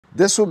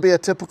This would be a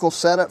typical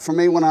setup for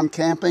me when I'm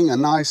camping. A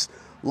nice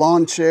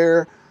lawn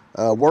chair,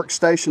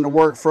 workstation to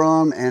work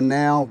from, and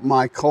now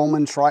my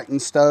Coleman Triton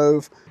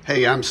stove.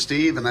 Hey, I'm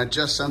Steve, and I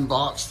just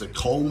unboxed the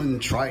Coleman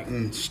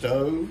Triton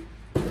stove.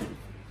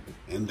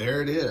 And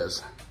there it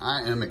is.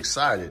 I am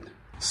excited.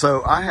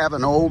 So I have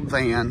an old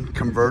van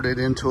converted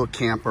into a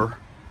camper.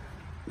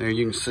 There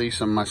you can see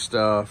some of my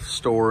stuff,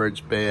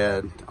 storage,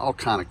 bed, all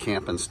kind of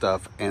camping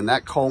stuff. And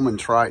that Coleman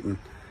Triton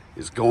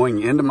is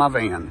going into my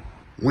van.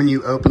 When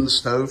you open the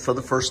stove for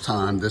the first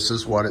time, this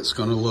is what it's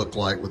going to look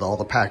like with all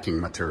the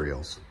packing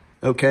materials.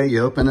 Okay,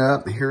 you open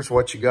up, and here's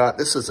what you got.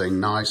 This is a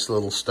nice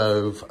little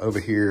stove over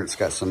here. It's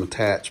got some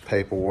attached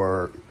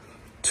paperwork,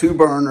 2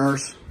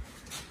 burners.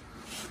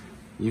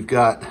 You've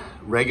got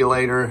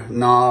regulator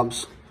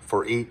knobs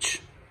for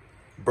each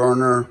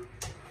burner.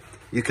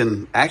 You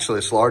can, actually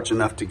it's large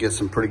enough to get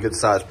some pretty good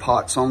sized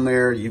pots on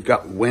there. You've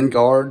got wind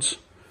guards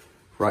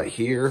right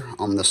here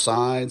on the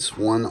sides,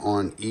 1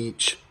 on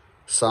each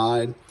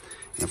side.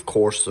 And of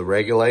course the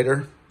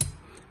regulator.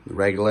 The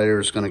regulator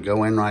is going to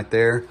go in right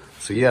there.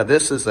 So yeah,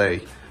 this is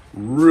a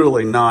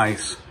really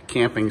nice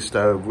camping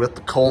stove with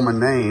the Coleman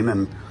name,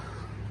 and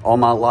all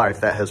my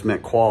life that has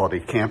meant quality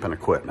camping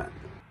equipment.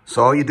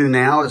 So all you do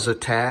now is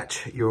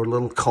attach your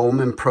little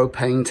Coleman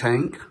propane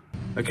tank.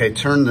 Okay,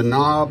 turn the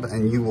knob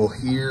and you will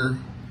hear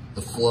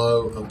the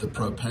flow of the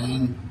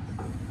propane.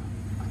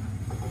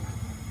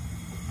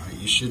 All right,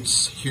 you should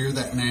hear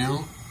that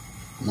now.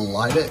 I'm gonna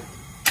light it.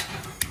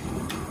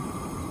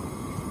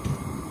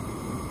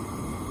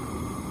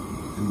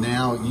 And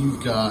now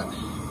you've got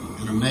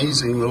an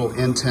amazing little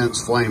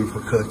intense flame for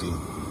cooking.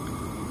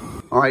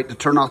 All right, to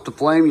turn off the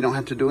flame, you don't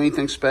have to do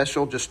anything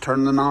special. Just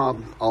turn the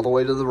knob all the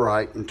way to the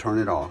right and turn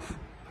it off.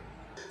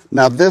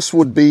 Now this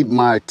would be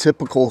my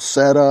typical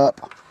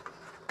setup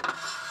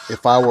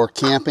if I were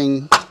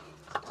camping.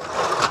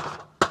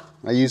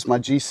 I use my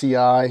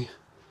GCI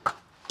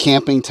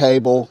camping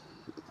table,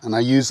 and I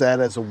use that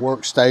as a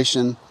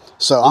workstation.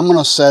 So I'm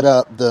gonna set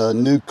up the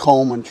new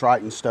Coleman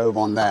Triton stove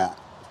on that.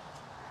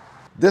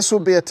 This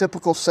would be a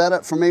typical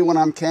setup for me when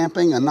I'm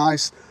camping. A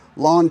nice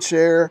lawn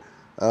chair,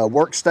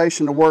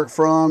 workstation to work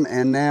from,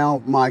 and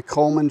now my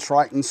Coleman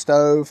Triton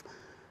stove.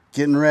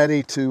 Getting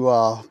ready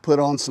to put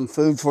on some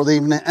food for the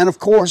evening. And of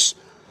course,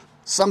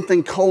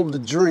 something cold to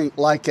drink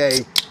like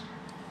a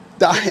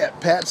Diet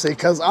Pepsi,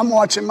 because I'm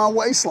watching my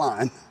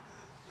waistline.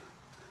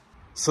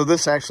 So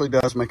this actually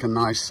does make a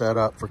nice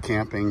setup for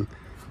camping.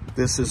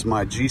 This is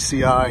my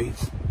GCI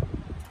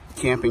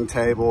camping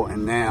table,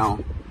 and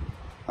now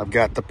I've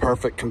got the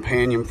perfect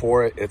companion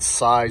for it. It's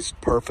sized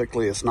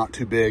perfectly. It's not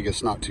too big,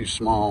 it's not too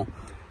small.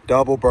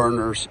 Double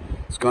burners.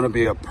 It's going to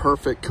be a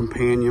perfect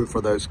companion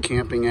for those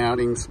camping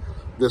outings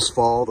this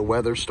fall. The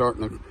weather's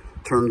starting to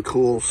turn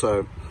cool,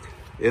 so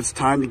it's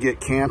time to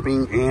get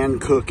camping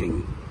and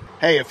cooking.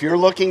 Hey, if you're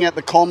looking at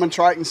the Coleman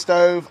Triton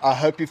stove, I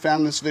hope you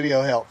found this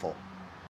video helpful.